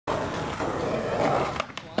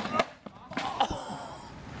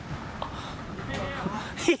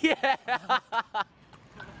Yeah.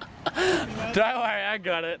 Don't worry, I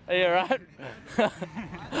got it. Are you alright?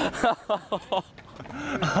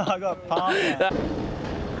 I got palmed now.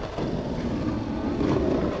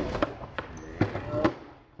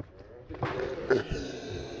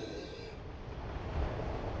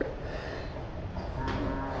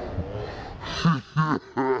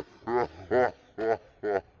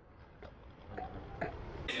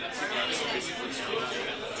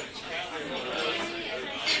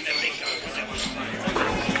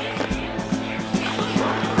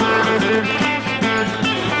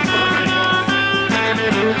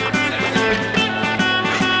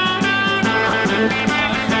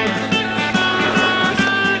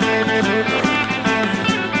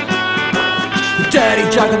 Dirty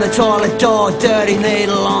jug on the toilet door, dirty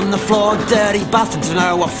needle on the floor, dirty bastard to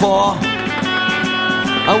know what for.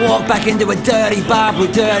 I walk back into a dirty bar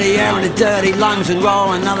with dirty air and a dirty lungs and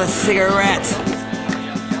roll another cigarette.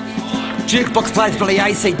 Jukebox plays for the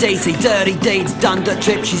AC/DC, dirty deeds done, dirt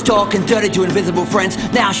trip. She's talking dirty to invisible friends,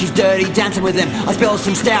 now she's dirty dancing with them. I spill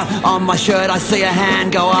some stout on my shirt, I see a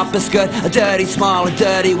hand go up a skirt, a dirty smile, a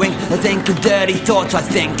dirty wink, I think of dirty thoughts, I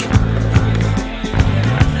think.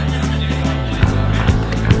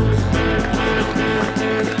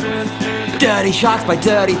 Dirty sharks by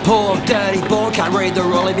dirty pool, dirty ball, can't read the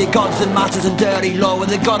rule. If your gods and masters and dirty law, with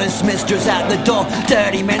the goddess mistress at the door.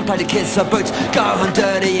 Dirty men play to kiss her boots, go on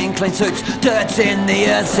dirty in clean suits. Dirt's in the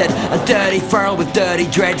earth, said a dirty furl with dirty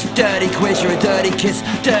dreads. Dirty quiz, you're a dirty kiss,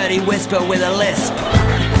 dirty whisper with a lisp.